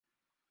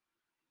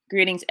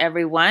Greetings,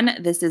 everyone.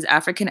 This is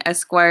African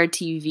Esquire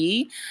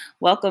TV.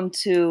 Welcome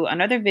to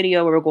another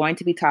video where we're going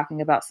to be talking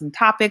about some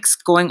topics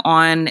going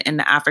on in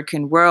the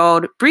African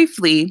world.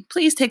 Briefly,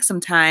 please take some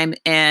time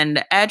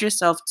and add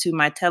yourself to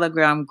my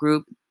Telegram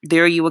group.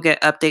 There you will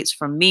get updates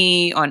from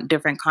me on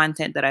different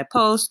content that I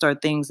post or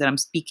things that I'm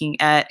speaking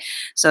at.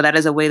 So that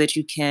is a way that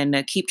you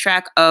can keep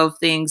track of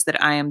things that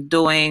I am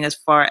doing as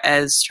far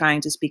as trying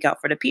to speak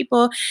out for the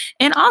people.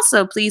 And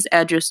also, please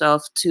add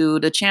yourself to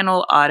the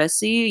channel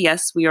Odyssey.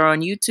 Yes, we are on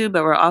YouTube,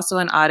 but we're also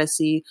on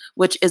Odyssey,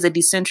 which is a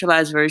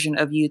decentralized version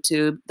of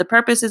YouTube. The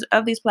purposes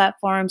of these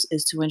platforms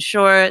is to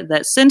ensure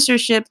that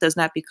censorship does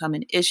not become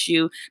an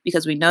issue,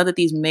 because we know that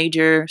these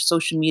major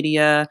social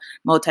media,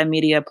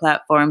 multimedia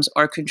platforms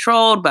are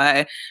controlled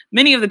by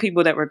many of the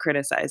people that we're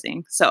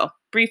criticizing. So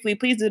briefly,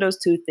 please do those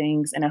two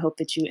things, and I hope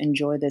that you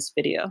enjoy this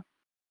video.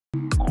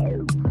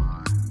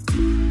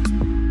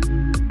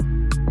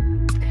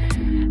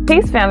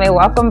 Peace, family.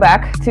 Welcome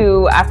back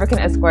to African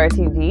Esquire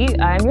TV.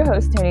 I'm your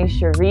host, Tony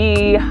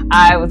Cherie.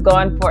 I was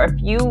gone for a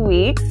few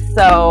weeks,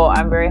 so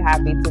I'm very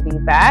happy to be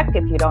back.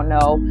 If you don't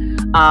know,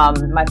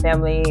 my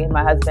family,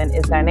 my husband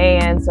is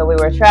Ghanaian, so we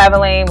were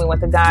traveling. We went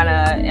to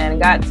Ghana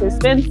and got to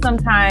spend some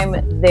time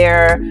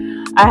there.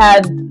 I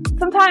had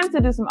some time to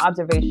do some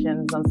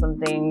observations on some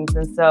things,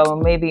 and so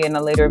maybe in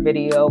a later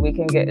video we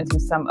can get into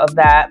some of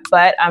that,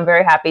 but I'm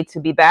very happy to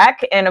be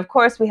back. And of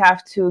course, we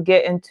have to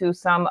get into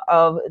some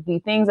of the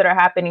things that are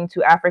happening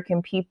to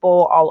African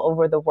people all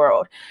over the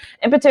world.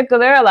 In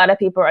particular, a lot of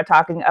people are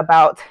talking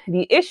about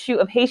the issue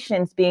of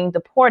Haitians being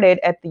deported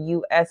at the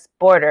U.S.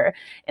 border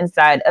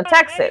inside of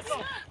Texas.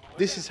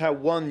 This is how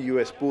one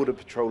U.S. Border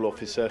Patrol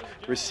officer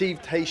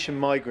received Haitian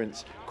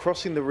migrants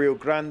crossing the Rio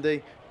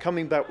Grande,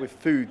 coming back with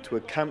food to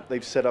a camp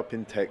they've set up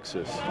in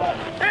Texas.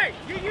 Hey,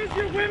 you use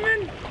your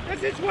women?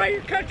 This is why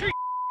your country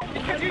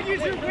because you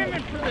use your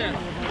women for this.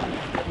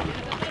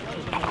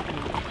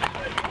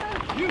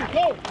 You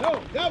go,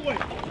 that way.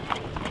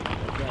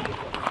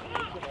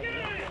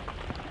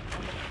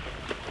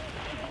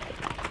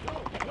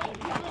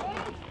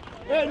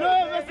 Hey,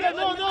 no.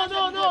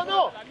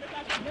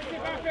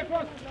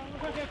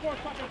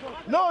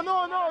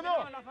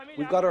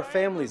 We've got our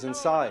families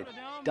inside,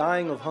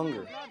 dying of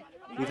hunger.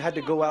 We've had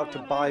to go out to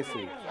buy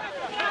food.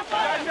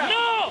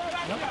 No!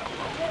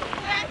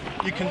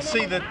 You can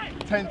see the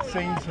tense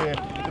scenes here.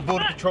 The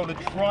Border Patrol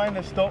are trying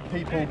to stop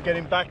people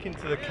getting back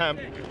into the camp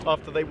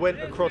after they went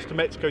across to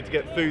Mexico to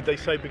get food, they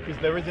say, because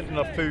there isn't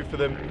enough food for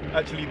them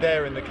actually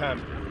there in the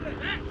camp.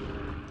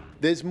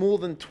 There's more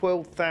than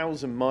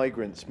 12,000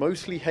 migrants,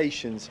 mostly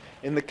Haitians,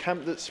 in the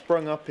camp that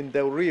sprung up in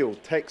Del Rio,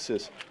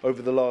 Texas,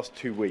 over the last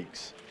 2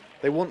 weeks.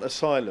 They want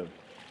asylum,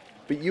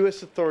 but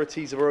US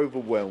authorities are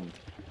overwhelmed.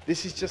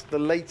 This is just the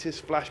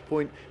latest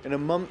flashpoint in a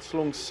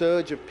months-long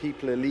surge of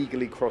people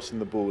illegally crossing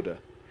the border,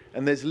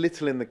 and there's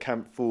little in the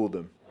camp for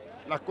them.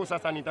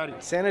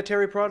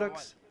 Sanitary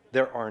products?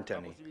 There aren't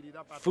any.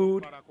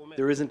 Food?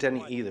 There isn't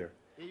any either.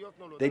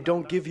 They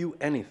don't give you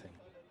anything.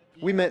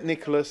 We met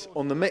Nicholas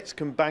on the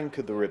Mexican bank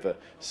of the river,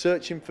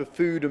 searching for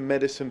food and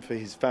medicine for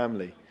his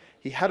family.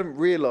 He hadn't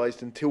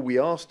realized until we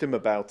asked him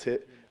about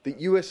it that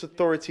US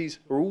authorities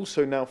are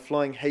also now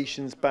flying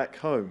Haitians back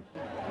home.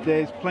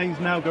 There's planes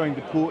now going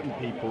deporting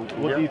people.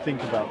 What do you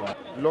think about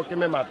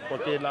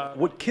that?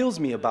 What kills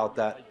me about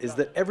that is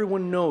that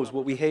everyone knows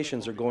what we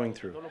Haitians are going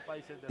through.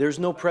 There's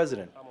no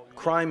president.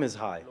 Crime is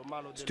high.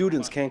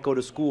 Students can't go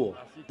to school.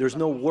 There's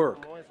no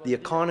work. The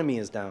economy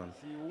is down.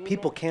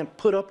 People can't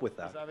put up with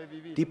that.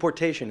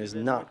 Deportation is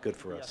not good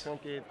for us.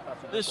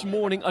 This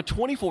morning, a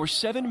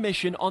 24/7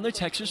 mission on the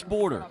Texas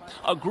border.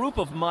 A group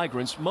of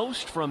migrants,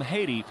 most from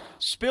Haiti,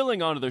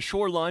 spilling onto the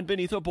shoreline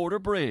beneath a border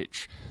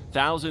bridge.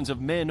 Thousands of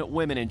men,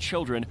 women, and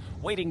children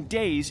waiting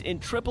days in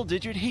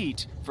triple-digit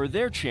heat for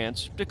their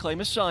chance to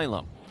claim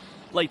asylum.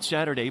 Late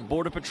Saturday,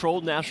 Border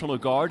Patrol, National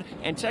Guard,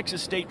 and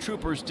Texas state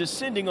troopers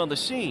descending on the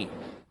scene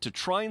to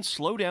try and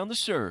slow down the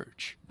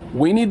surge.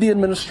 We need the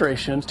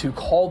administration to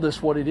call this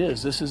what it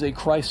is. This is a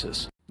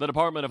crisis. The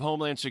Department of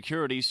Homeland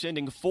Security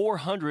sending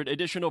 400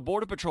 additional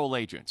Border Patrol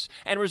agents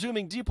and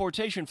resuming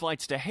deportation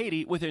flights to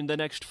Haiti within the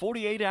next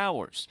 48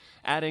 hours,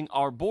 adding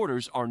our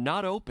borders are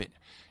not open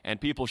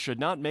and people should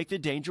not make the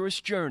dangerous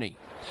journey.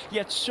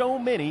 Yet so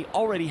many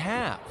already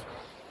have.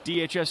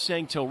 DHS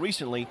saying till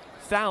recently,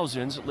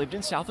 thousands lived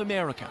in South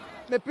America.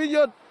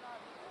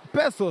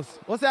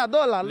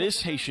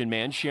 This Haitian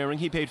man sharing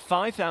he paid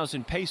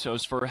 5,000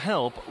 pesos for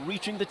help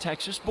reaching the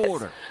Texas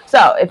border.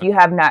 So if you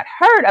have not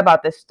heard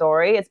about this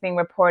story, it's being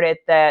reported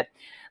that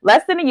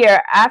less than a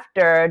year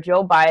after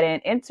Joe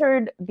Biden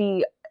entered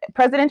the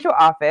presidential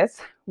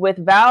office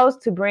with vows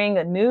to bring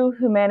a new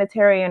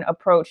humanitarian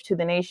approach to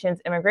the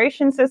nation's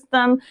immigration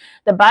system,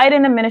 the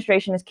Biden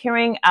administration is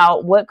carrying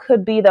out what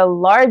could be the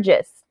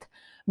largest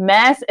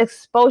mass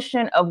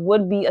expulsion of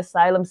would-be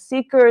asylum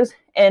seekers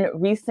in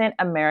recent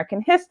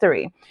American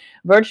history.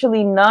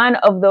 Virtually none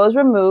of those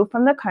removed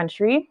from the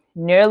country,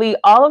 nearly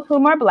all of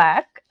whom are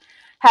Black,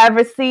 have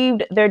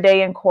received their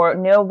day in court,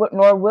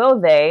 nor will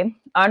they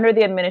under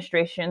the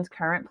administration's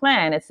current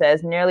plan. It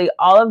says nearly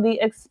all of the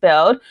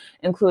expelled,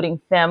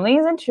 including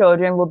families and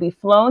children, will be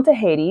flown to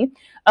Haiti,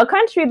 a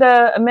country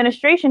the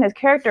administration has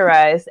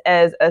characterized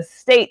as a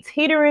state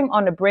teetering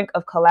on the brink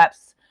of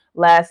collapse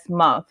last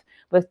month.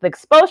 With the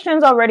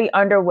expulsions already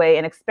underway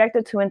and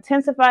expected to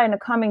intensify in the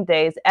coming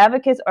days,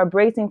 advocates are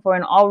bracing for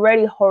an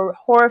already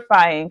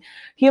horrifying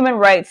human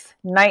rights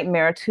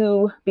nightmare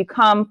to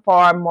become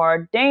far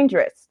more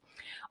dangerous.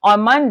 On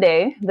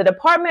Monday, the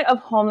Department of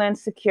Homeland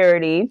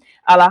Security,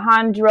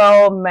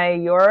 Alejandro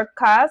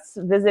Mayorkas,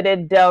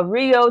 visited Del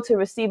Rio to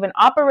receive an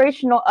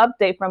operational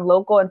update from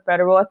local and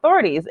federal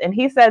authorities. And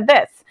he said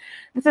this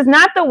is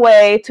not the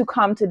way to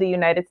come to the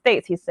United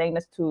States. He's saying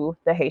this to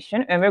the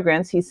Haitian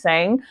immigrants. He's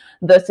saying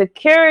the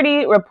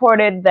security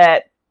reported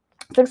that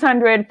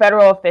 600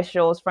 federal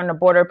officials, from the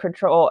Border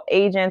Patrol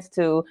agents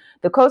to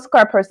the Coast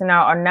Guard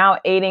personnel, are now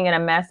aiding in a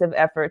massive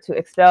effort to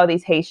expel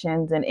these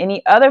Haitians and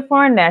any other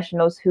foreign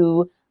nationals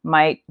who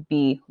might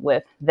be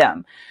with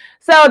them.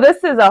 So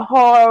this is a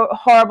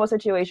horrible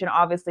situation,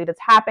 obviously, that's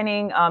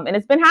happening. And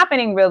it's been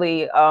happening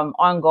really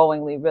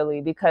ongoingly,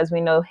 really, because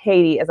we know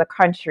Haiti as a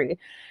country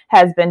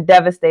has been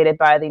devastated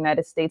by the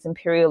United States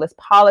imperialist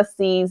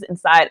policies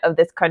inside of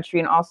this country,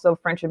 and also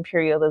French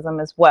imperialism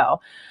as well.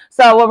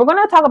 So what we're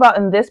going to talk about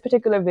in this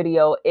particular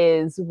video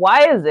is,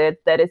 why is it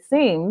that it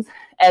seems,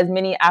 as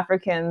many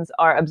Africans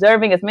are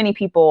observing, as many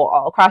people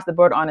all across the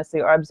board,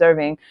 honestly, are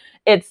observing,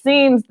 it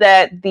seems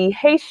that the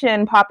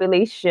Haitian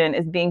population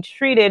is being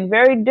treated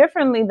very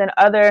differently than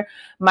other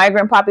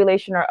migrant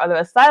population or other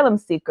asylum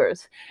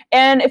seekers.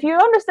 And if you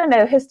understand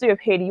the history of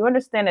Haiti, you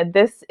understand that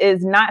this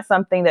is not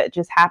something that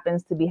just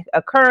happens to be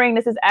occurring.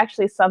 This is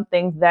actually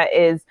something that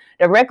is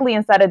directly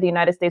inside of the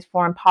United States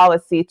foreign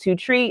policy, to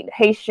treat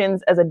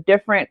Haitians as a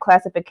different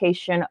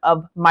classification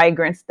of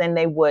migrants than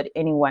they would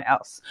anyone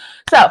else.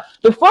 So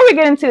before we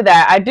get into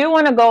that, I do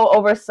want to go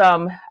over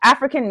some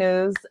African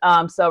news.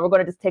 So we're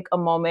going to just take a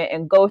moment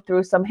and go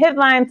through some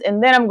headlines,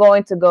 and then I'm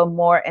going to go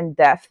more in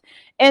depth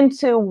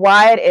into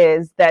why it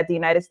is that the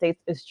United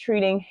States is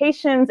treating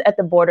Haitians at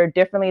the border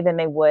differently than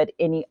they would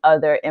any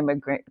other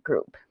immigrant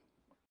group.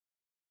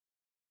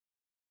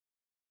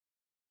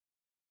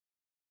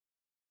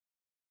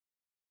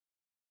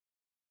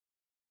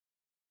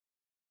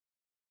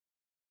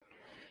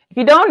 If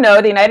you don't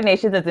know, the United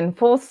Nations is in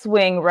full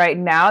swing right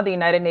now, the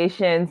United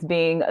Nations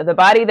being the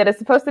body that is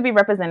supposed to be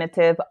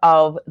representative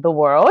of the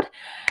world.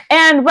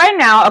 And right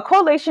now, a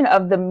coalition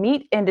of the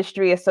Meat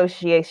Industry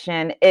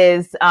Association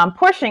is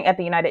pushing at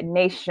the United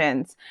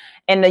Nations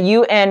in the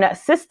UN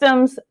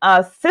Systems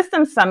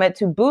Summit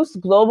to boost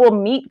global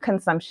meat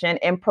consumption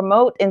and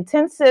promote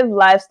intensive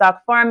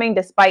livestock farming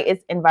despite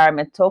its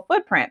environmental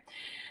footprint.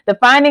 The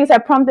findings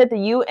have prompted the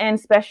UN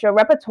Special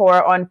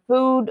Rapporteur on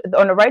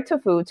the right to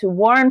food, to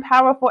warn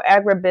powerful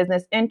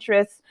agribusiness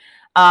interests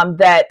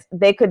that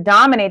they could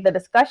dominate the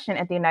discussion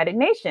at the United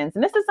Nations.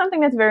 And this is something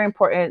that's very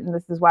important, and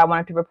this is why I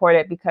wanted to report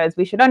it, because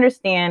we should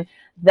understand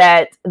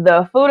that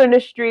the food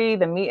industry,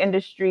 the meat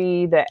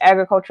industry, the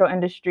agricultural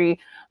industry,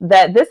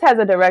 that this has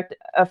a direct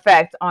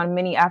effect on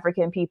many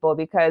African people,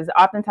 because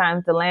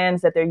oftentimes the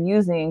lands that they're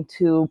using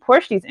to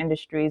push these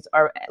industries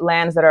are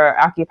lands that are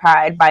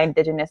occupied by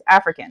indigenous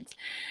Africans.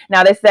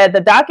 Now, they said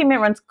the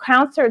document runs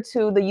counter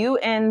to the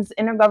UN's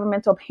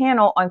Intergovernmental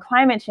Panel on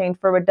Climate Change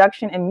for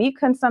reduction in meat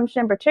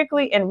consumption,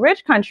 particularly in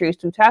rich countries,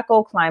 to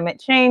tackle climate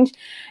change.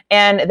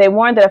 And they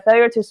warned that a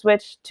failure to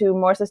switch to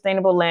more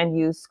sustainable land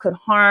use could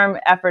harm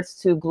efforts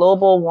to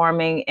global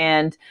warming.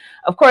 And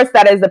of course,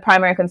 that is the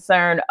primary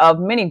concern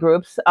of many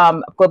groups.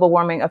 Global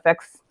warming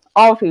affects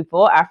all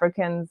people,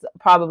 Africans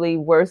probably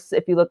worse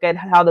if you look at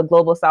how the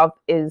global south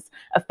is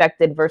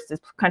affected versus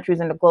countries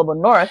in the global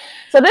north.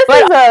 So this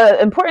is an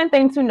important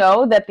thing to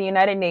know, that the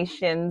United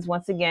Nations,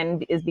 once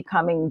again, is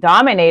becoming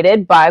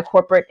dominated by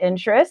corporate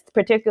interests,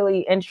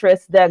 particularly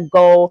interests that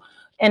go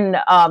in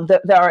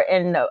that are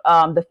in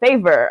the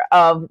favor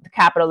of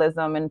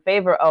capitalism, in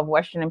favor of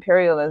Western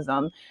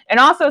imperialism. And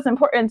also, it's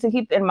important to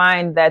keep in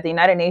mind that the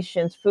United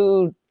Nations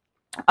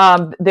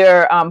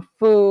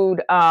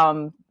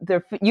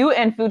their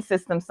UN Food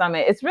System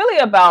Summit, it's really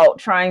about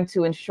trying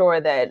to ensure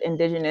that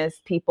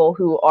indigenous people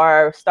who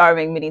are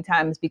starving many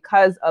times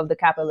because of the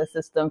capitalist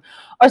system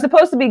are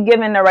supposed to be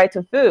given the right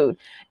to food.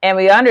 And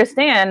we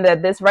understand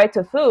that this right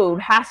to food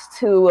has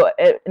to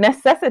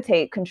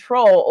necessitate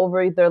control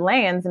over their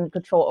lands and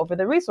control over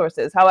the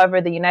resources.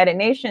 However, the United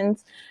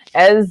Nations,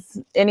 as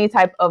any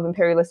type of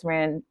imperialist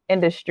ran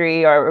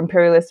industry or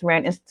imperialist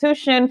ran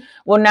institution,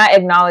 will not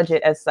acknowledge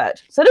it as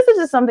such. So this is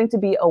just something to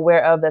be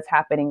aware of that's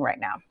happening right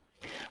now.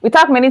 We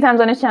talked many times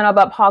on this channel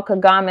about Paul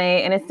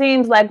Kagame, and it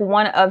seems like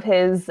one of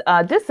his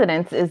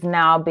dissidents is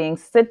now being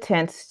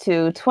sentenced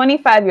to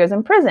 25 years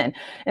in prison.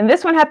 And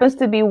this one happens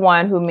to be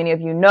one who many of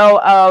you know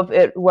of.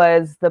 It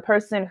was the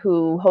person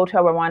who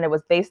Hotel Rwanda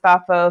was based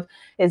off of.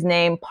 His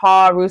name,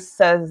 Paul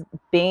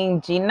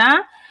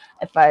Rusesabagina.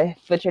 If I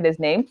butchered his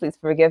name, please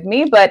forgive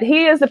me. But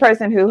he is the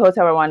person who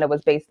Hotel Rwanda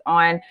was based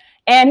on.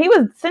 And he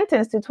was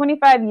sentenced to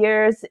 25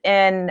 years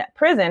in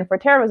prison for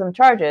terrorism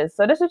charges.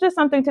 So this is just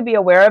something to be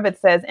aware of. It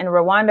says in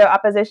Rwanda,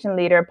 opposition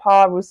leader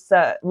Paul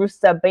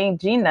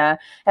Rusesabagina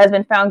has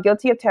been found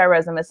guilty of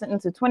terrorism and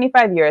sentenced to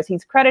 25 years.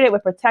 He's credited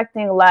with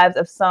protecting the lives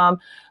of some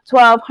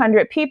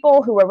 1,200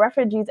 people who were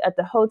refugees at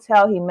the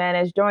hotel he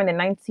managed during the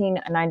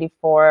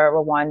 1994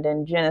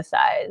 Rwandan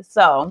genocide.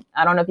 So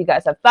I don't know if you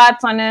guys have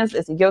thoughts on this.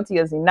 Is he guilty?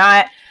 Is he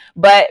not?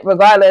 But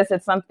regardless,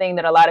 it's something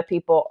that a lot of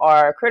people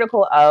are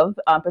critical of,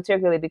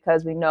 particularly because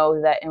we know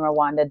that in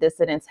Rwanda,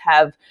 dissidents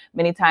have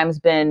many times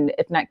been,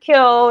 if not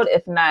killed,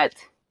 if not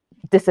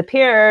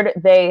disappeared,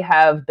 they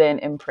have been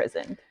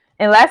imprisoned.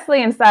 And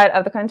lastly, inside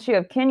of the country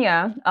of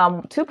Kenya,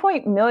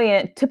 2.1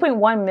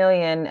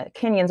 million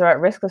Kenyans are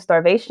at risk of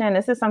starvation.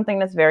 This is something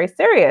that's very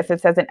serious.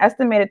 It says an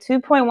estimated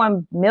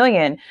 2.1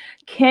 million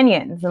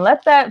Kenyans, and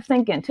let that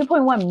sink in,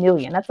 2.1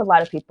 million, that's a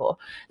lot of people.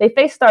 They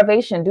face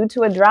starvation due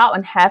to a drought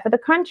in half of the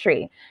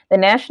country. The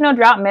National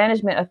Drought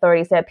Management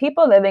Authority said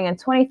people living in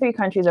 23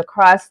 countries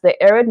across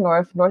the arid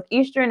north,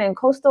 northeastern, and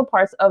coastal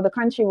parts of the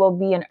country will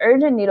be in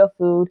urgent need of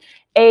food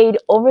aid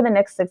over the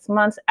next 6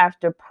 months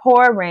after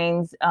poor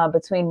rains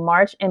between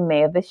March and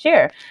May of this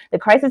year. The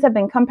crisis has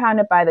been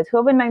compounded by the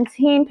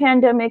COVID-19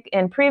 pandemic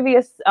and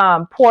previous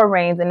poor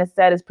rains, and it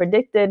said it's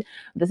predicted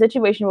the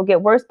situation will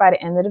get worse by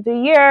the end of the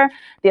year.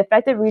 The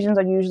affected regions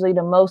are usually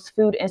the most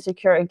food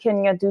insecure in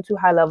Kenya due to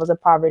high levels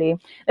of poverty.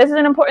 This is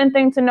an important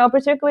thing to know,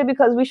 particularly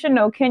because we should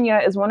know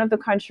Kenya is one of the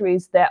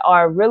countries that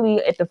are really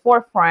at the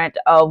forefront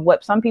of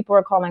what some people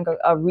are calling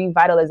a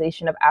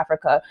revitalization of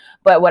Africa,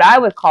 but what I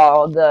would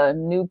call the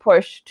new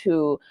push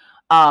to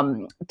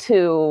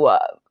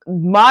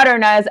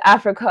modernize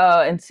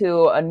Africa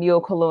into a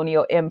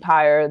neo-colonial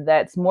empire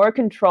that's more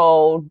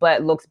controlled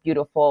but looks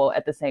beautiful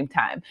at the same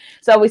time.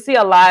 So we see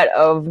a lot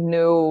of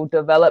new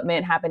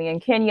development happening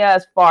in Kenya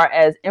as far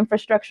as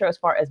infrastructure, as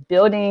far as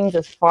buildings,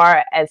 as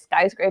far as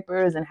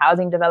skyscrapers and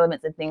housing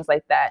developments and things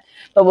like that.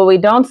 But what we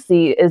don't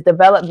see is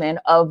development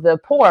of the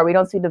poor. We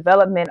don't see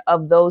development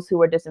of those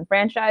who are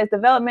disenfranchised,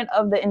 development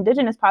of the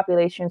indigenous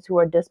populations who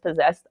are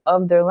dispossessed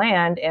of their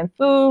land and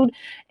food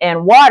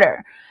and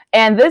water.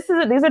 And these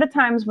are the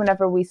times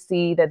whenever we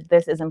see that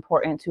this is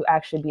important to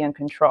actually be in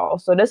control.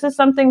 So this is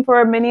something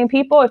for many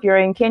people. If you're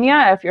in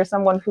Kenya, if you're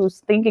someone who's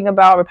thinking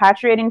about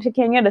repatriating to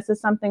Kenya, this is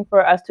something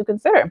for us to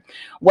consider.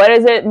 What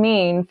does it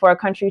mean for a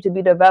country to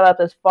be developed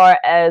as far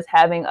as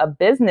having a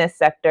business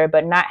sector,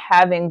 but not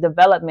having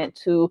development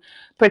to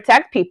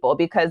protect people?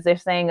 Because they're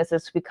saying this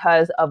is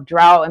because of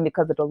drought and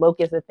because of the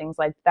locusts and things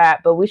like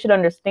that. But we should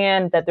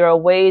understand that there are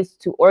ways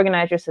to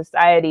organize your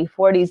society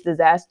for these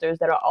disasters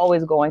that are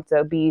always going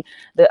to be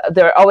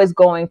they're always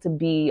going to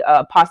be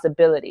a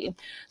possibility.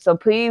 So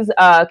please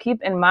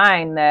keep in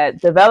mind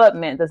that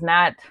development does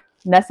not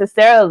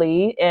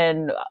necessarily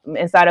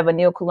inside of a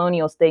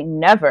neo-colonial state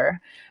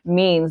never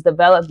means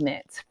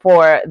development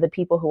for the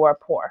people who are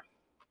poor.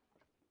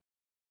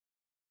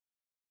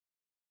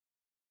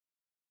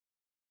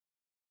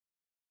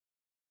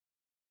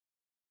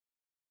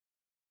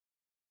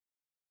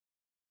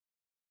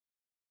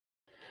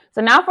 So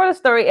now for the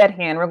story at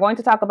hand, we're going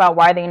to talk about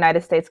why the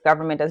United States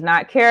government does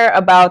not care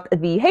about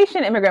the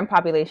Haitian immigrant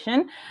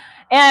population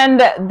and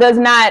does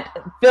not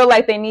feel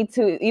like they need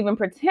to even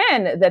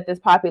pretend that this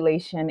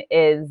population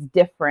is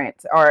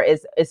different or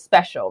is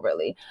special,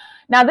 really.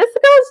 Now, this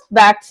goes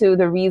back to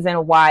the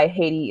reason why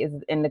Haiti is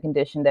in the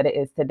condition that it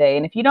is today.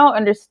 And if you don't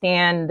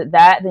understand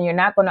that, then you're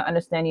not going to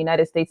understand the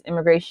United States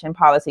immigration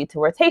policy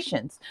towards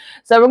Haitians.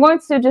 So we're going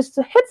to just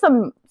hit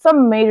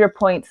some major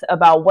points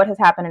about what has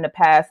happened in the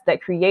past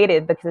that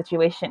created the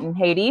situation in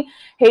Haiti.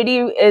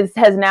 Haiti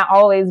has not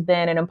always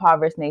been an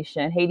impoverished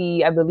nation.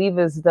 Haiti, I believe,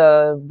 is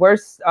the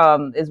worst,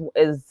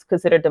 is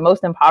considered the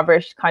most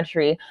impoverished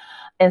country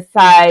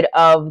inside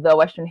of the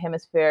Western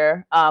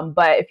Hemisphere.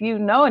 But if you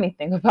know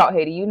anything about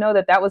Haiti, you know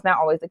that that was not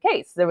always the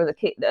case. There was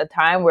a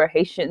time where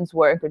Haitians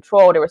were in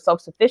control. They were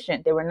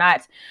self-sufficient. They were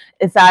not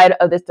inside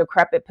of this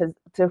decrepit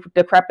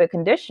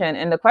condition.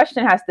 And the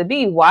question has to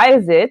be, why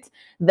is it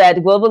that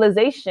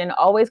globalization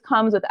always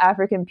comes with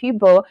African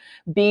people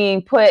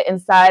being put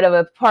inside of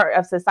a part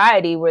of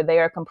society where they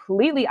are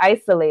completely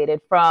isolated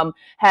from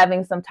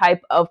having some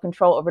type of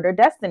control over their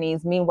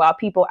destinies? Meanwhile,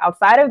 people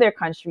outside of their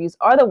countries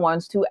are the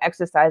ones to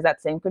exercise that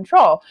same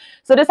control.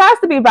 So this has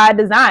to be by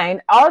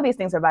design. All of these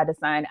things are by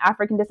design.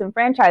 African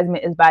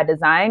disenfranchisement is by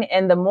design.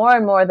 And the more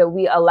and more that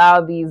we allow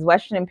these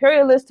Western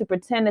imperialists to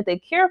pretend that they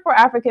care for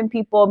African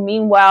people,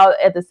 meanwhile,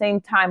 at the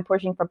same time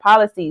pushing for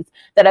policies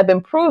that have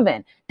been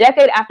proven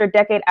decade after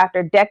decade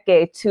after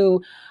decade to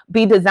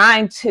be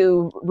designed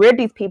to rid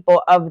these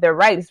people of their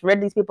rights, rid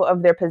these people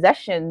of their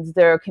possessions,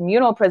 their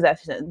communal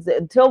possessions,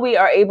 until we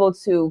are able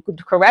to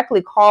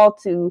correctly call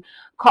to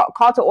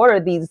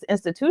order these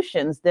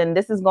institutions, then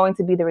this is going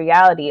to be the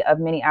reality of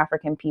many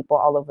African people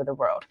all over the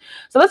world.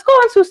 So let's go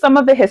into some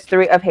of the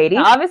history of Haiti.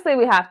 Now, obviously,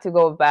 we have to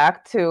go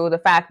back to the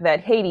fact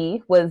that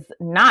Haiti was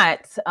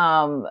not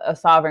a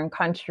sovereign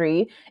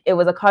country. It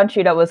was a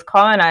country that was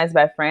colonized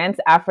by France.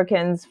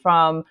 Africans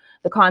from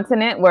the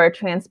continent were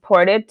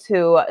transported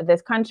to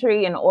this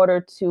country in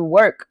order to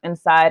work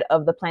inside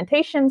of the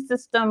plantation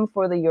system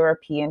for the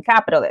European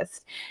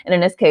capitalists. And in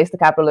this case, the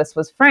capitalist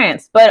was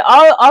France. But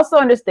I'll also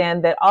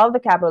understand that all of the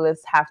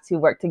capitalists have to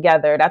work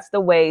together. That's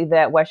the way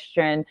that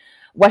Western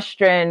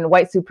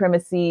white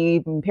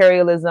supremacy,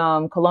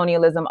 imperialism,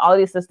 colonialism, all of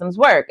these systems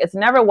work. It's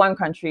never one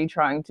country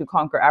trying to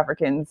conquer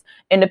Africans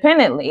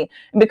independently.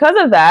 And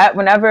because of that,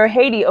 whenever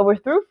Haiti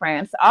overthrew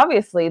France,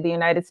 obviously the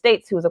United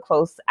States, who was a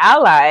close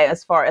ally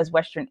as far as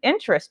Western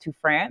interest to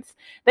France,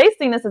 they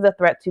seen this as a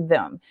threat to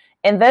them.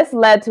 And this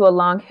led to a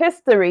long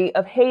history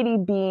of Haiti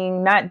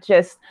being not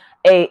just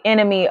an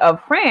enemy of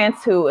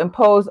France, who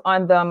imposed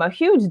on them a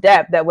huge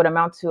debt that would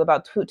amount to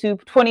about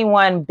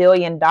 $21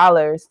 billion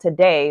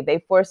today.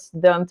 They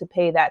forced them to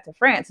pay that to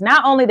France.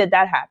 Not only did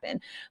that happen,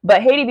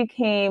 but Haiti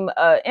became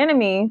an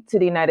enemy to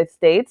the United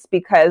States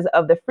because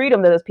of the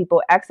freedom that those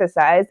people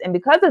exercised. And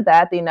because of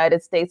that, the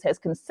United States has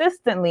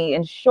consistently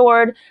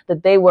ensured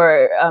that they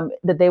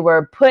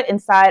were put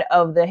inside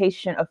of the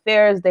Haitian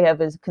affairs. They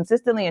have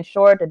consistently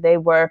ensured that they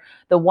were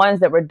the ones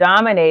that were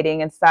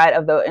dominating inside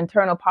of the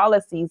internal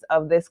policies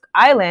of this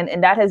island,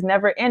 and that has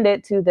never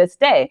ended to this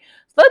day.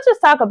 So let's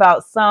just talk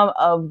about some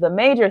of the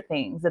major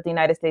things that the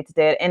United States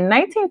did. In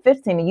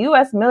 1915, the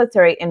U.S.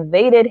 military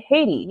invaded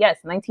Haiti. Yes,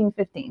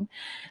 1915.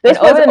 Then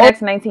over the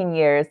next 19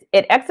 years,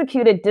 it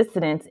executed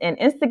dissidents and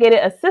instigated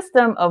a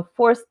system of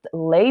forced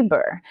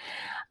labor.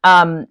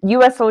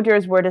 U.S.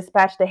 soldiers were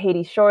dispatched to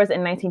Haiti shores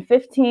in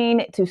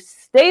 1915 to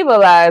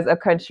stabilize a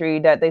country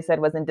that they said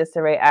was in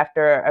disarray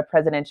after a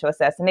presidential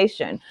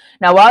assassination.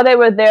 Now, while they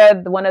were there,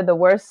 one of the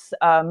worst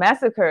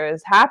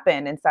massacres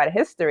happened inside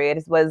history.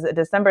 It was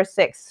December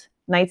 6th,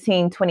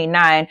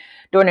 1929,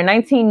 during a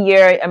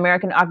 19-year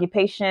American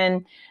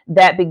occupation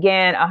that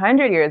began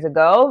 100 years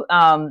ago.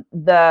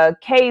 The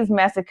K's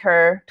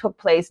massacre took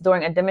place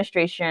during a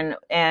demonstration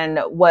and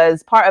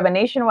was part of a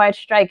nationwide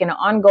strike and an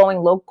ongoing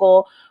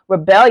local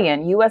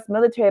rebellion. U.S.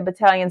 military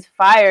battalions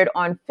fired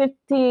on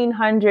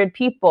 1,500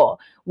 people,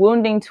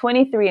 wounding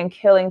 23 and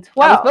killing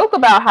 12. We spoke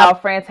about how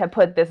France had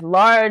put this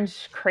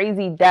large,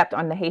 crazy debt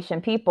on the Haitian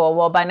people.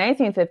 Well, by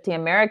 1950,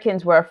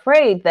 Americans were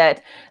afraid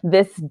that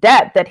this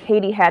debt that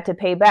Haiti had to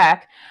pay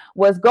back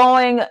was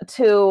going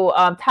to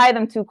tie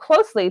them too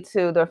closely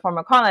to their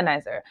former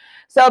colonizer.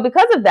 So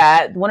because of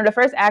that, one of the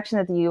first actions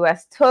that the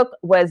U.S. took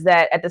was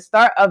that at the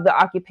start of the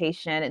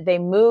occupation, they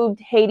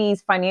moved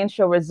Haiti's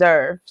financial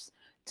reserves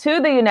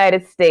to the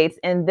United States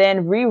and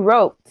then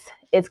rewrote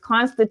its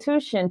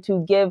constitution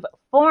to give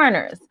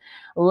foreigners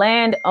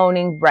land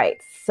owning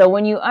rights. So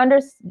when you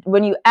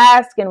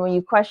ask and when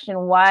you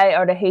question why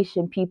are the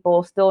Haitian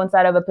people still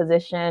inside of a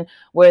position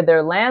where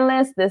they're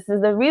landless, this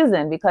is the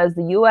reason, because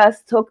the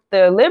U.S. took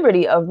the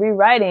liberty of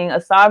rewriting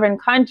a sovereign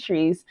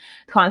country's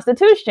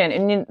constitution.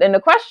 And the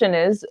question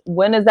is,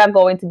 when is that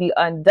going to be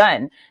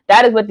undone?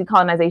 That is what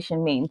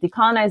decolonization means.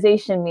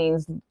 Decolonization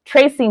means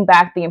tracing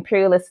back the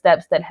imperialist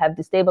steps that have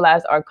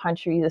destabilized our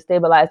country,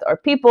 destabilized our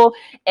people,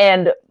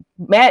 and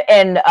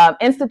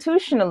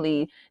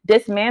institutionally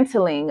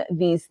dismantling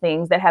these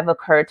things that have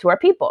occurred to our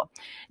people.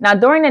 Now,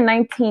 during the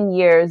 19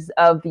 years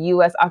of the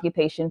U.S.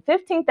 occupation,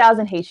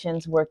 15,000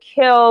 Haitians were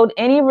killed.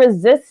 Any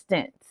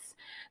resistance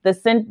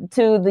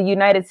to the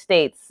United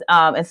States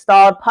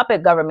installed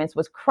puppet governments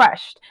was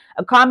crushed.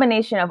 A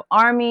combination of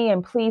army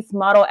and police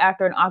modeled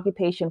after an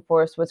occupation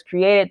force was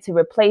created to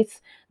replace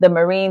the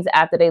Marines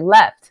after they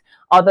left.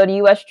 Although the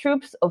U.S.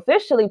 troops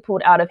officially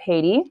pulled out of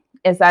Haiti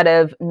inside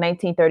of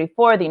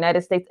 1934, the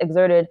United States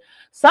exerted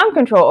some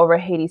control over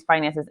Haiti's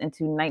finances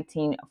into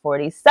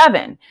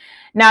 1947.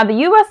 Now, the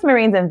U.S.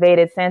 Marines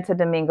invaded Santo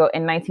Domingo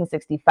in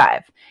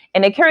 1965,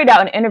 and they carried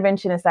out an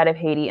intervention inside of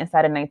Haiti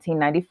inside of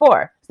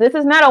 1994. So this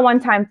is not a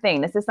one-time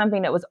thing. This is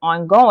something that was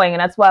ongoing, and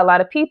that's why a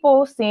lot of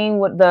people, seeing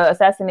with the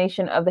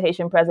assassination of the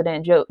Haitian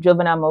president,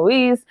 Jovenel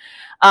Moise,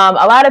 a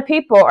lot of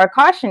people are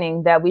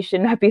cautioning that we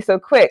should not be so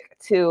quick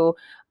to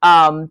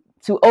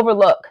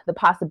overlook the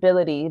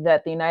possibility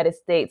that the United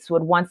States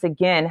would once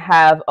again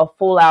have a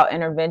full-out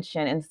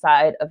intervention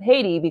inside of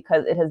Haiti,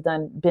 because it has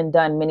been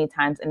done many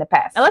times in the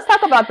past. Now let's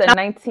talk about the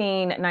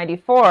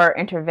 1994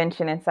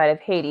 intervention inside of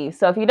Haiti.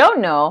 So if you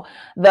don't know,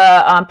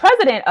 the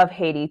president of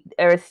Haiti,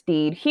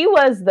 Aristide, he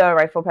was the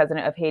rightful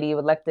president of Haiti,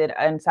 elected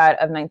inside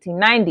of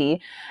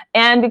 1990.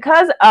 And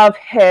because of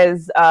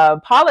his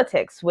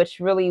politics, which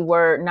really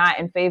were not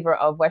in favor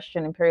of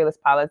Western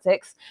imperialist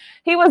politics,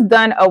 he was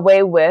done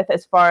away with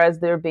as far as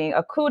there being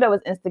a coup that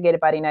was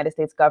instigated by the United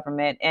States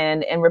government,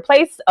 and in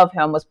replace of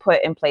him was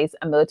put in place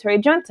a military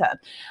junta.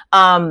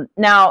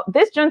 Now,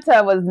 this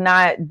junta was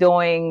not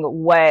doing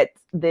what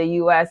the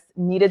U.S.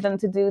 needed them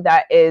to do,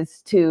 that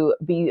is to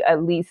be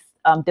at least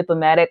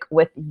diplomatic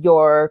with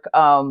your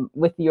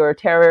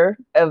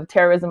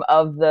terrorism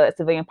of the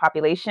civilian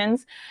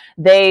populations.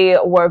 They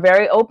were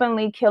very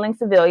openly killing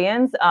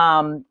civilians.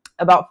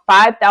 About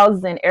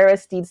 5,000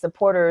 Aristide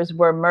supporters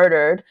were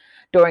murdered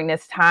during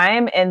this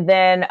time. And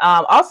then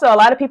also a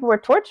lot of people were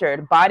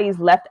tortured, bodies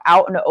left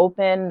out in the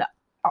open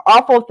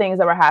awful things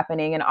that were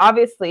happening. And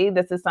obviously,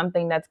 this is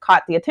something that's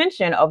caught the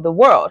attention of the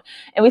world.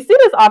 And we see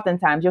this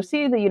oftentimes. You'll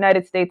see the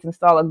United States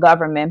install a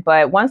government,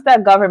 but once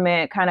that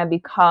government kind of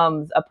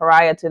becomes a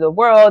pariah to the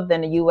world,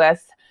 then the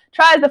U.S.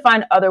 tries to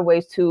find other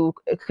ways to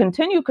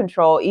continue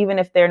control, even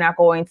if they're not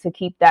going to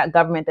keep that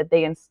government that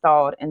they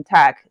installed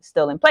intact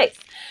still in place.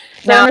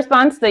 Now, in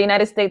response, the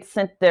United States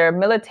sent their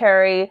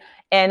military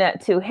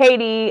to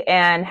Haiti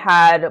and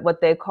had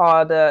what they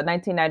called the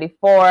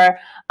 1994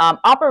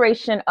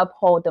 Operation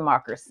Uphold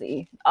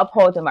Democracy.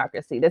 Uphold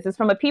Democracy. This is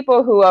from a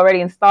people who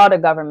already installed a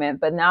government,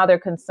 but now they're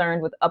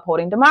concerned with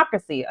upholding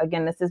democracy.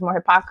 Again, this is more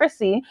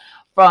hypocrisy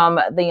from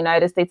the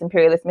United States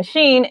imperialist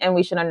machine, and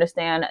we should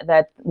understand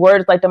that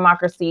words like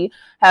democracy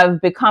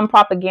have become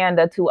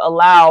propaganda to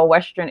allow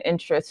Western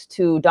interests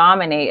to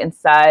dominate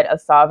inside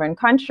of sovereign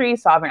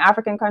countries, sovereign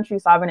African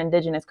countries, sovereign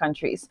indigenous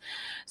countries.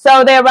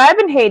 So they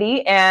arrived in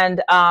Haiti, and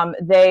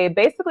they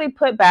basically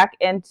put back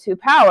into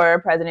power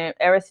President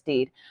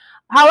Aristide.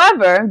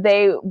 However,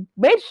 they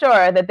made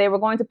sure that they were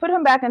going to put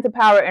him back into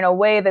power in a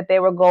way that they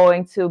were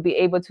going to be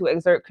able to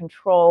exert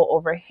control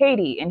over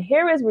Haiti. And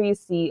here is where you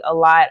see a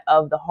lot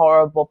of the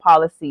horrible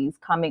policies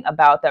coming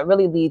about that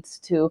really leads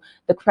to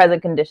the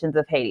present conditions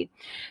of Haiti.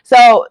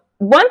 So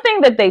one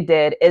thing that they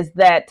did is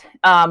that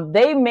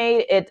they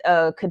made it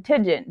a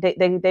contingent.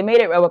 They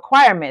made it a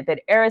requirement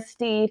that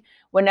Aristide,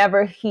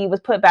 whenever he was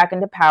put back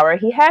into power,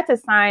 he had to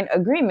sign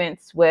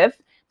agreements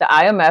with the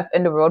IMF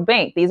and the World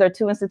Bank. These are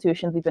two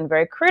institutions we've been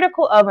very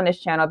critical of on this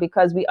channel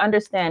because we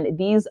understand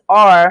these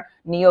are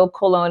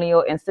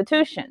neo-colonial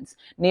institutions.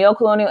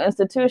 Neo-colonial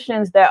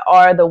institutions that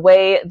are the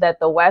way that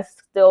the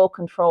West still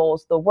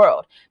controls the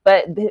world.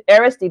 But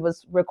Aristide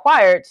was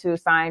required to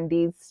sign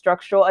these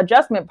structural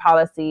adjustment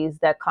policies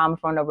that come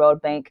from the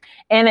World Bank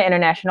and the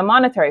International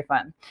Monetary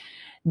Fund.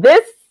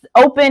 This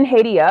opened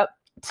Haiti up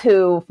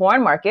to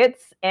foreign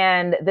markets.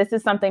 And this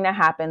is something that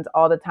happens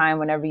all the time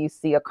whenever you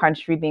see a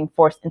country being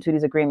forced into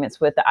these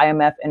agreements with the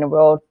IMF and the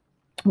World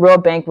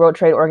Bank, World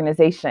Trade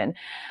Organization.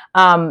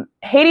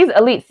 Haiti's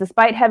elites,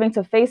 despite having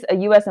to face a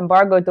U.S.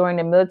 embargo during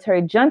the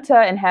military junta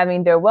and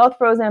having their wealth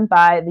frozen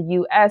by the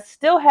U.S.,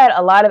 still had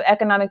a lot of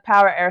economic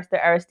power after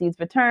Aristide's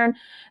return.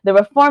 The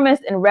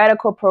reformist and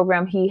radical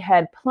program he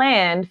had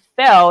planned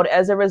failed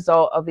as a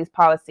result of these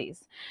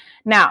policies.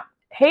 Now,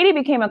 Haiti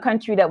became a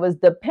country that was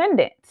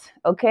dependent,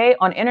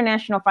 on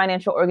international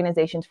financial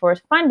organizations for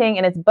its funding,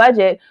 and its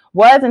budget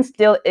was and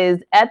still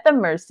is at the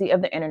mercy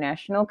of the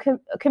international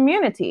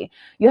community.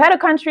 You had a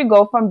country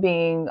go from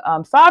being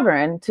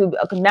sovereign to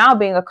now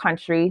being a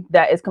country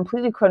that is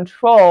completely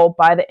controlled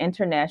by the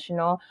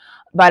international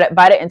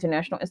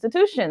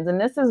institutions. And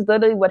this is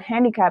literally what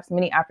handicaps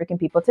many African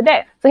people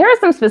today. So here are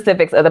some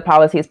specifics of the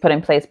policies put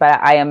in place by the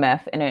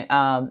IMF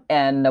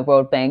and the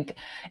World Bank.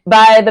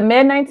 By the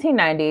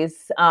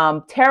mid-1990s,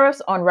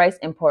 tariffs on rice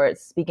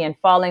imports began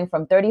falling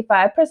from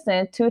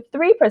 35% to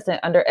 3%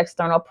 under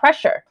external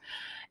pressure.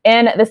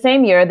 In the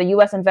same year, the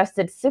U.S.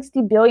 invested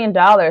 $60 billion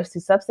to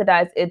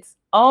subsidize its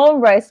own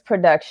rice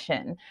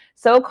production.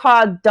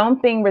 So-called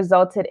dumping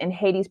resulted in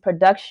Haiti's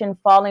production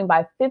falling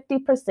by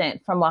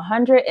 50% from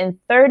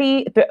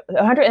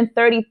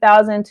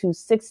 130,000 to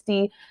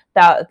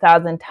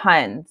 60,000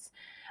 tons.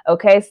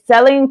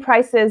 Selling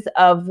prices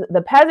of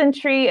the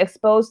peasantry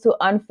exposed to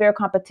unfair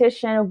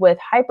competition with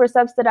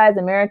hyper-subsidized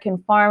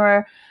American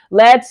farmer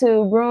led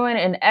to ruin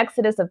and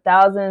exodus of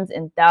thousands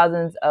and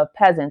thousands of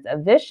peasants. A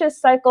vicious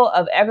cycle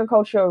of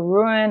agricultural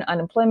ruin,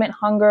 unemployment,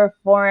 hunger,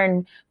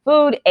 foreign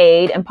food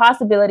aid, and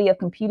possibility of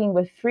competing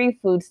with free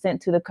food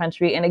sent to the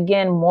country. And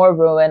again, more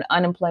ruin,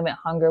 unemployment,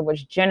 hunger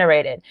was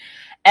generated.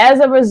 As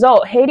a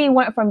result, Haiti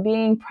went from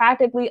being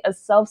practically a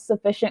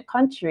self-sufficient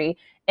country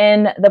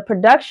in the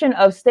production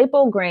of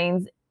staple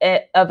grains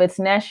of its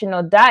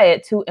national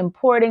diet to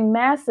importing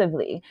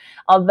massively.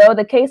 Although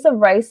the case of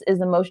rice is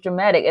the most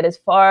dramatic, it is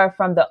far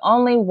from the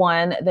only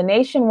one. The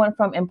nation went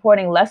from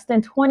importing less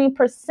than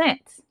 20%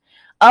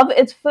 of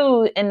its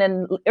food in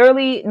the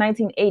early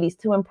 1980s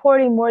to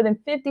importing more than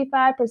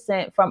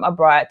 55% from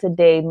abroad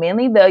today,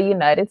 mainly the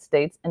United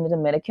States and the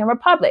Dominican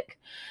Republic.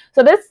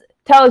 So this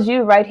tells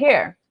you right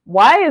here,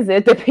 why is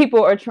it that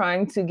people are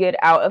trying to get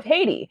out of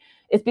Haiti?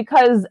 It's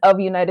because of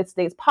United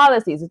States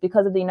policies. It's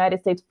because of the United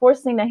States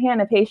forcing the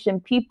hand of Haitian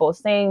people,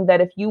 saying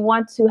that if you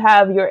want to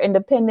have your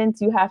independence,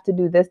 you have to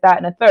do this, that,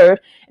 and a third.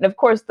 And of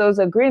course, those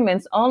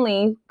agreements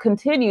only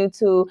continue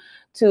to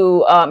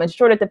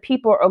ensure that the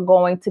people are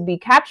going to be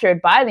captured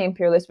by the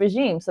imperialist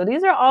regime. So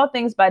these are all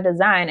things by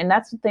design. And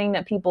that's the thing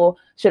that people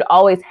should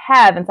always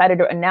have inside of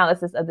their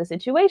analysis of the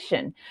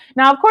situation.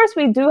 Now, of course,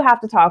 we do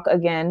have to talk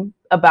again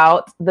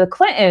about the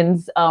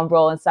Clintons'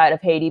 role inside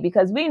of Haiti,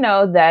 because we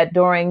know that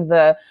during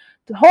the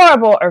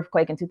horrible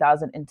earthquake in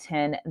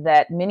 2010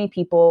 that many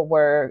people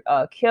were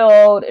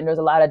killed, and there's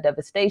a lot of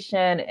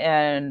devastation,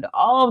 and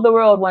all of the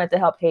world wanted to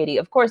help Haiti.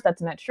 Of course,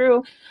 that's not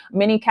true.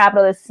 Many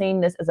capitalists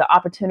seen this as an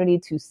opportunity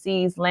to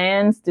seize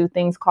lands, do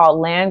things called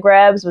land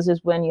grabs, which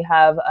is when you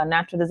have a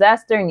natural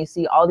disaster and you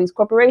see all these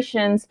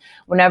corporations,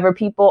 whenever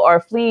people are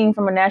fleeing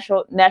from a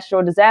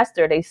natural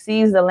disaster, they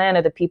seize the land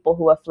of the people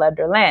who have fled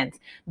their lands.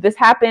 This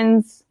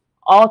happens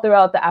all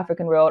throughout the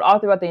African world, all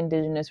throughout the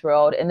indigenous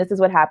world, and this is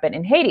what happened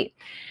in Haiti.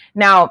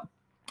 Now,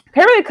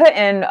 Hillary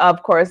Clinton,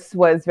 of course,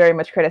 was very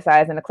much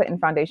criticized, and the Clinton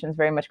Foundation is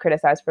very much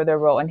criticized for their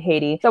role in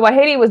Haiti. So while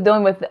Haiti was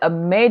dealing with a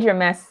major,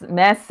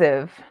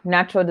 massive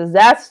natural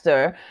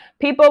disaster,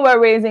 people were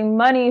raising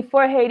money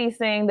for Haiti,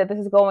 saying that this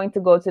is going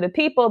to go to the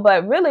people,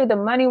 but really the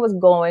money was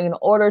going in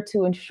order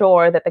to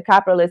ensure that the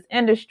capitalist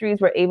industries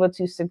were able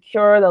to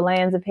secure the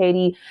lands of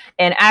Haiti,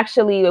 and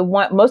actually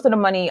most of the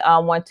money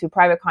went to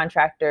private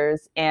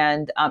contractors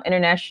and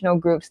international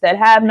groups that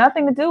have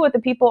nothing to do with the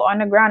people on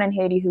the ground in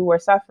Haiti who were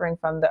suffering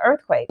from the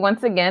earthquake.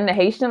 Once again, the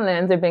Haitian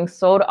lands are being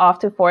sold off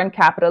to foreign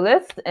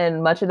capitalists,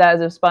 and much of that is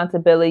the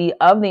responsibility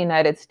of the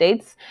United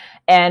States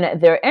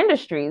and their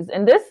industries.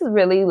 And this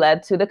really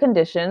led to the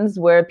conditions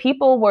where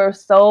people were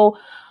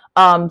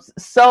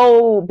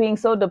being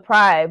so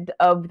deprived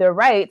of their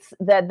rights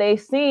that they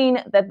seen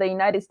that the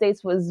United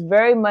States was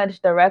very much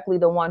directly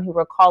the one who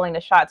were calling the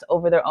shots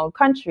over their own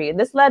country. And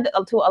this led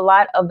to a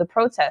lot of the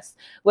protests,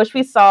 which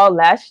we saw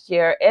last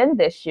year and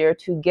this year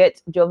to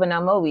get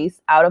Jovenel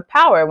Moïse out of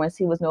power once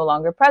he was no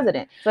longer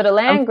president. So the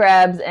land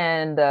grabs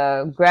and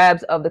the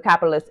grabs of the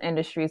capitalist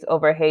industries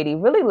over Haiti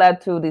really led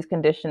to these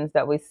conditions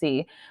that we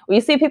see.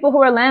 We see people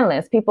who are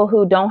landless, people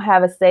who don't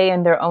have a say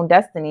in their own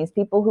destinies,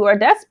 people who are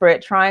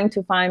desperate trying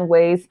to find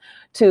ways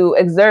to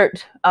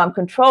exert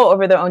control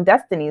over their own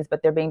destinies,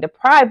 but they're being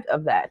deprived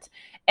of that.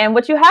 And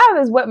what you have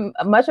is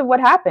much of what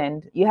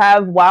happened. You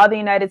have, while the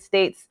United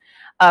States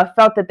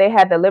felt that they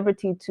had the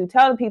liberty to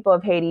tell the people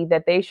of Haiti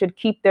that they should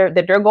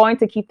that they're going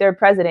to keep their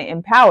president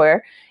in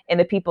power, and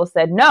the people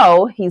said,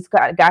 no, he's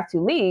got to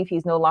leave,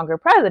 he's no longer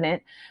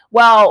president.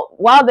 Well,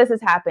 while this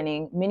is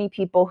happening, many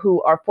people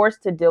who are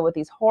forced to deal with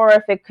these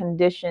horrific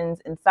conditions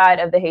inside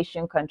of the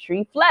Haitian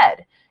country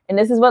fled. And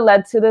this is what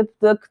led to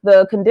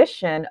the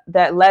condition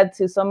that led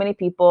to so many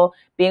people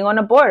being on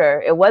the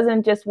border. It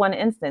wasn't just one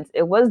instance.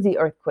 It was the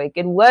earthquake.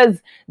 It was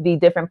the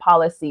different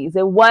policies.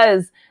 It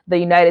was the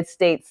United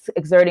States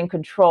exerting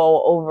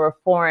control over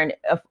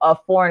a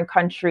foreign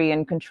country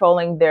and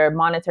controlling their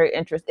monetary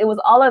interests. It was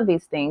all of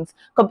these things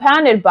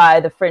compounded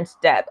by the French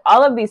debt.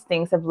 All of these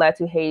things have led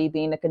to Haiti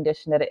being the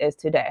condition that it is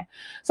today.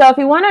 So if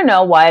you want to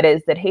know why it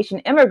is that Haitian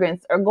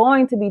immigrants are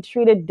going to be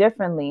treated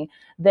differently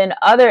than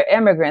other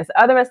immigrants,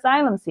 other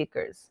asylum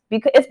seekers,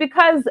 it's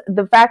because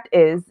the fact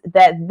is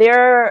that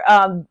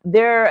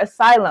their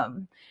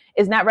asylum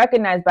is not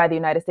recognized by the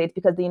United States,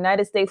 because the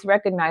United States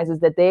recognizes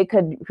that they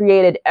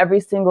created every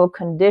single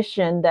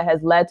condition that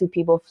has led to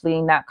people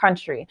fleeing that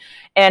country.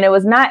 And it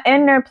was not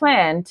in their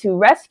plan to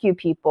rescue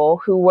people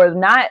who were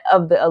not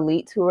of the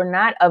elite, who were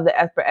not of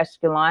the upper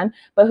echelon,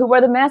 but who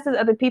were the masses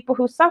of the people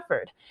who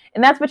suffered.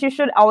 And that's what you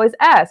should always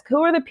ask.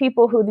 Who are the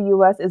people who the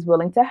U.S. is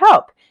willing to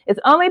help? It's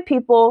only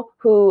people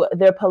who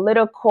their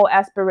political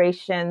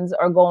aspirations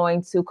are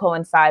going to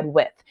coincide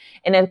with.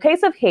 And in the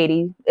case of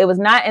Haiti, it was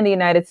not in the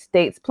United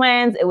States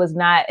plans. It was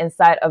not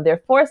inside of their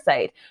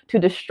foresight to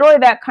destroy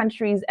that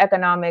country's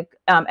economic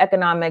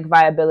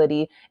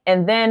viability.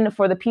 And then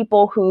for the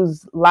people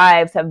whose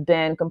lives have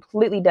been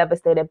completely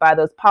devastated by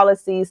those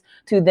policies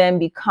to then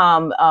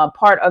become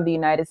part of the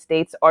United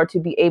States, or to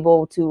be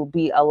able to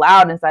be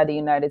allowed inside the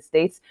United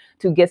States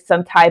to get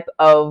some type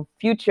of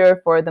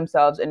future for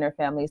themselves and their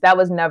families. That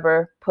was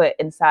never put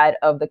inside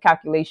of the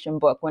calculation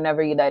book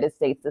whenever the United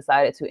States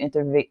decided to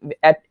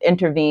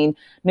intervene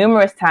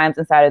numerous times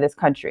inside of this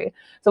country.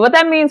 So what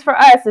that means for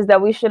us is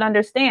that we should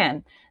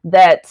understand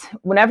that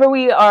whenever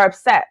we are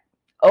upset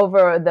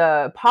over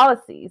the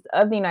policies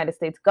of the United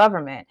States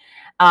government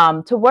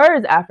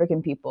towards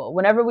African people,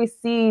 whenever we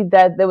see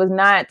that there was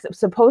not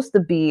supposed to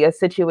be a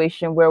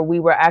situation where we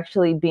were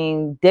actually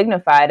being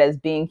dignified as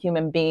being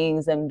human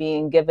beings and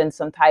being given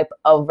some type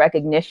of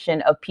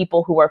recognition of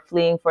people who are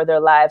fleeing for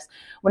their lives,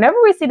 whenever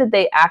we see that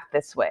they act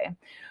this way,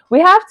 we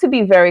have to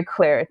be very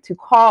clear to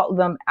call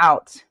them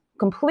out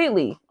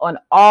completely on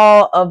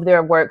all of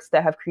their works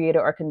that have created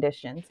our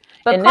conditions.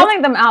 But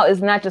calling them out is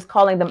not just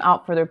calling them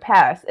out for their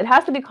past. It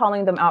has to be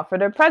calling them out for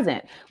their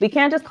present. We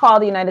can't just call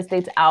the United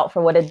States out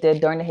for what it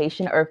did during the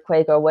Haitian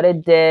earthquake or what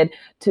it did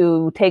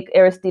to take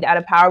Aristide out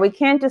of power. We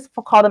can't just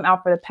call them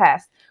out for the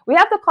past. We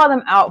have to call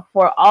them out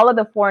for all of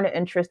the foreign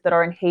interests that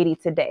are in Haiti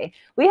today.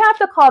 We have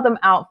to call them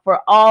out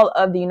for all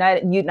of the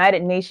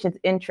United Nations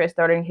interests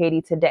that are in Haiti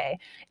today.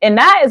 And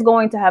that is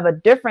going to have a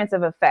difference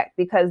of effect,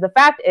 because the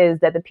fact is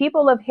that the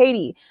people of Haiti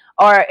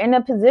are in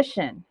a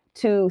position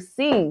to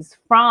seize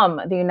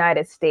from the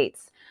United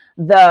States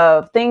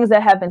the things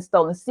that have been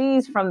stolen,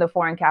 seized from the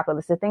foreign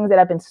capitalists, the things that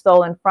have been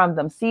stolen from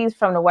them, seized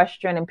from the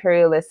Western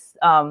imperialist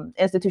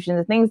institutions,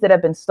 the things that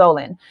have been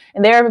stolen.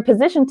 And they're in a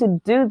position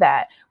to do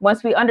that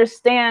once we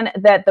understand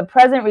that the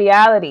present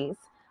realities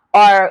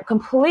are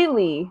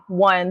completely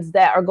ones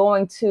that are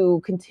going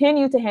to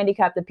continue to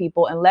handicap the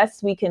people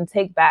unless we can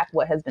take back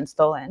what has been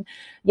stolen.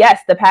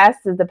 Yes, the past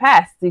is the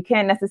past. You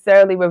can't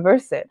necessarily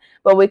reverse it.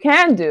 But what we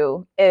can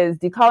do is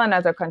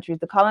decolonize our countries,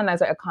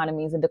 decolonize our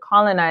economies, and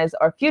decolonize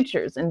our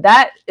futures. And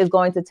that is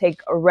going to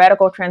take a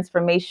radical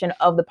transformation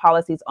of the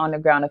policies on the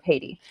ground of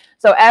Haiti.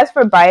 So as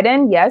for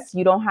Biden, yes,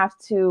 you don't have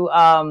to,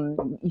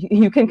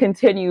 you can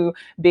continue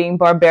being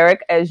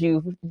barbaric as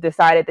you've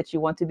decided that you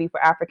want to be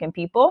for African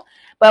people.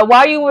 But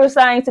while you were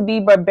deciding to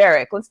be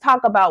barbaric, let's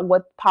talk about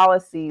what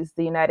policies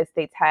the United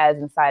States has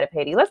inside of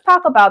Haiti. Let's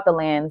talk about the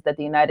lands that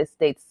the United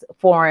States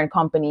foreign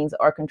companies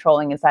are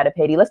controlling inside of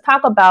Haiti. Let's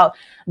talk about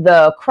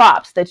the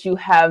crops that you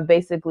have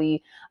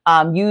basically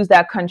used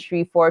that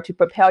country for to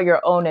propel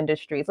your own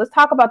industries. Let's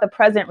talk about the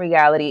present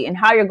reality and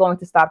how you're going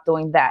to stop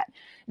doing that.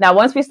 Now,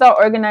 once we start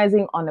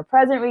organizing on the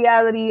present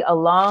reality,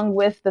 along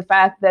with the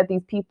fact that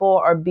these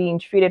people are being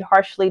treated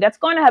harshly, that's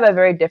going to have a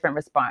very different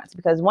response.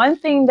 Because one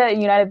thing that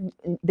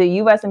the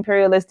U.S.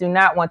 imperialists do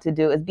not want to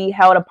do is be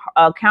held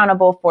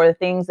accountable for the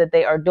things that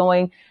they are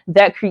doing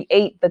that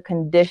create the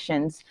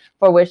conditions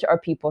for which our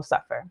people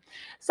suffer.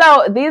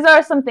 So these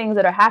are some things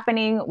that are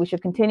happening. We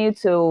should continue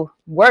to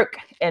work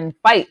and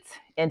fight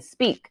and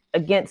speak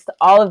against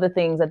all of the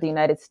things that the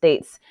United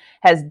States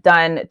has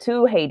done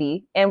to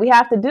Haiti. And we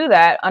have to do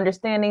that,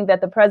 understanding that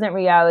the present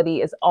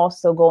reality is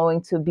also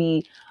going to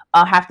be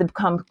have to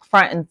come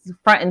front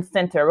and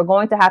center. We're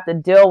going to have to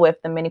deal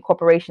with the many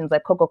corporations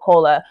like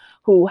Coca-Cola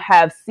who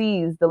have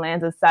seized the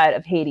lands inside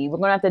of Haiti. We're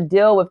going to have to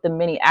deal with the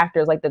many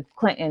actors like the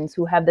Clintons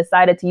who have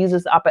decided to use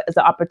this as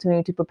an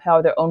opportunity to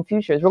propel their own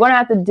futures. We're going to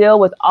have to deal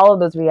with all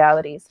of those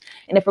realities.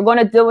 And if we're going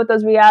to deal with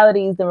those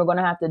realities, then we're going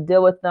to have to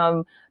deal with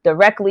them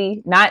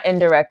directly, not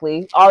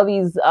indirectly. All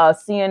these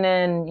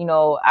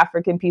CNN,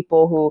 African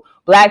people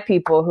Black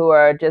people who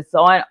are just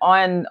on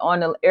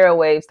the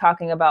airwaves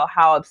talking about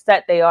how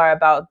upset they are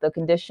about the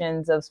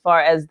conditions as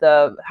far as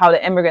how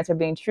the immigrants are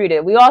being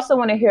treated. We also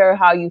want to hear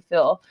how you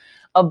feel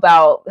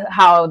about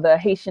how the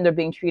Haitians are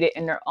being treated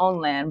in their own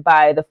land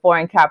by the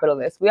foreign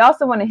capitalists. We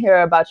also want to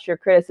hear about your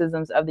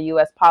criticisms of the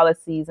U.S.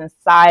 policies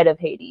inside of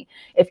Haiti.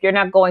 If you're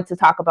not going to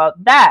talk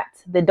about that,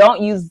 then don't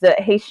use the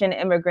Haitian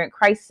immigrant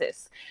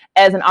crisis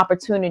as an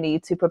opportunity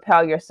to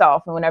propel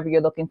yourself. And whenever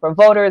you're looking for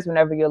voters,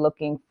 whenever you're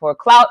looking for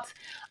clout,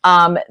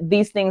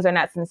 these things are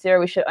not sincere.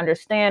 We should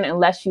understand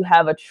unless you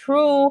have a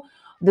true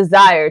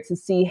desire to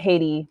see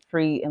Haiti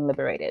free and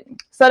liberated.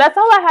 So that's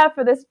all I have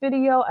for this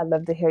video. I'd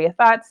love to hear your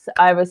thoughts.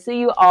 I will see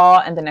you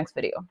all in the next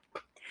video.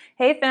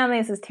 Hey family,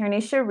 this is Tierney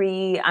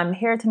Cherie. I'm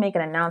here to make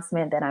an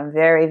announcement that I'm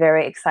very,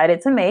 very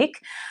excited to make.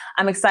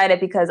 I'm excited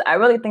because I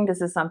really think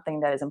this is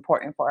something that is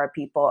important for our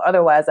people.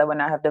 Otherwise, I would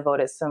not have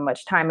devoted so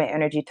much time and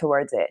energy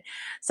towards it.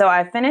 So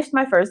I finished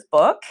my first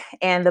book,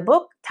 and the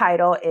book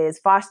title is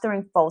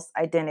Fostering False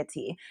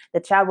Identity, the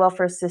Child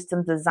Welfare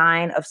System's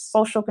Design of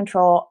Social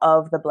Control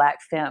of the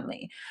Black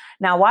Family.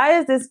 Now, why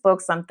is this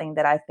book something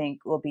that I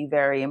think will be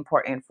very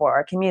important for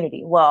our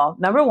community? Well,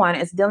 number one,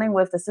 it's dealing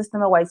with the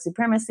system of white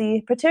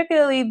supremacy,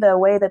 particularly the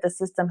way that the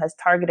system has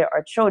targeted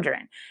our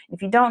children.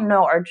 If you don't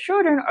know, our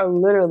children are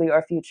literally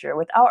our future.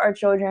 Without our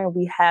children,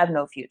 we have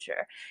no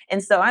future.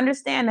 And so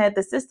understand that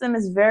the system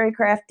is very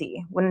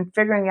crafty when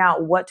figuring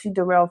out what to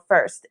derail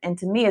first. And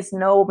to me, it's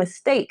no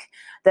mistake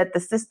that the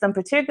system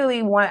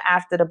particularly went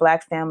after the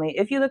Black family.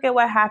 If you look at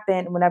what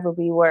happened whenever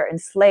we were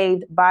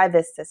enslaved by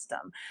this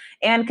system,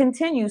 and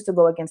continues to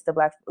go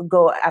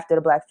after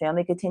the Black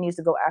family, continues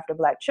to go after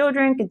Black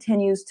children,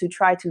 continues to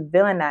try to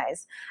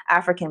villainize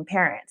African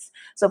parents.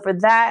 So for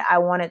that, I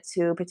wanted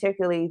to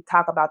particularly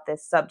talk about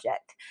this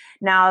subject.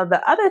 Now,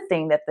 the other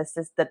thing that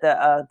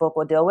the book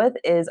will deal with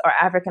is our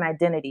African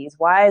identities.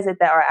 Why is it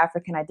that our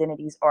African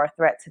identities are a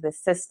threat to this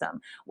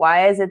system?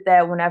 Why is it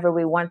that whenever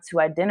we want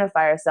to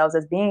identify ourselves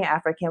as being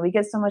African, we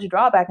get so much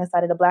drawback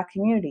inside of the Black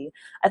community?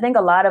 I think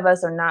a lot of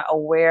us are not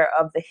aware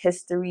of the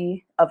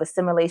history of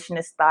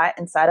assimilationist thought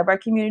inside of our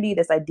community,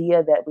 this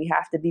idea that we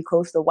have to be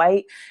close to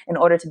white in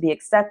order to be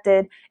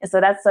accepted. And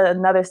so that's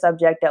another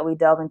subject that we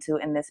delve into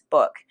in this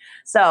book.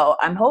 So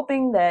I'm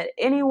hoping that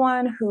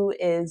anyone who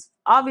is,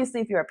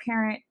 obviously, if you're a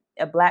parent,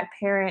 a Black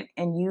parent,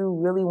 and you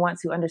really want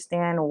to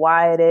understand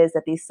why it is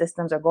that these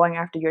systems are going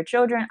after your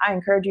children, I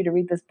encourage you to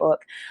read this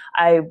book.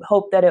 I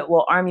hope that it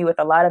will arm you with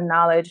a lot of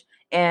knowledge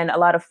and a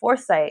lot of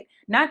foresight,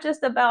 not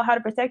just about how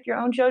to protect your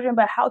own children,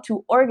 but how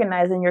to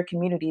organize in your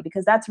community,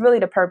 because that's really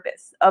the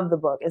purpose of the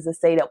book, is to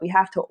say that we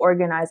have to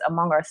organize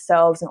among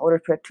ourselves in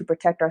order to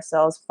protect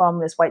ourselves from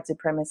this white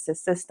supremacist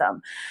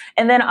system.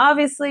 And then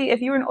obviously,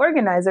 if you're an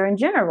organizer in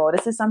general,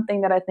 this is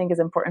something that I think is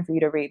important for you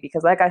to read,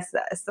 because like I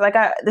said,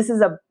 this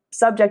is a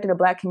subject in the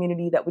Black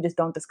community that we just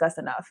don't discuss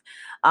enough.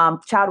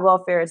 Child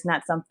welfare is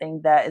not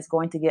something that is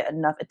going to get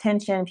enough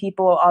attention.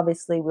 People,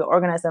 obviously, will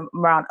organize them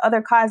around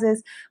other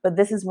causes, but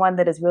this is one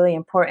that is really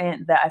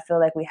important that I feel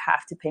like we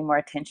have to pay more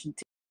attention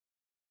to.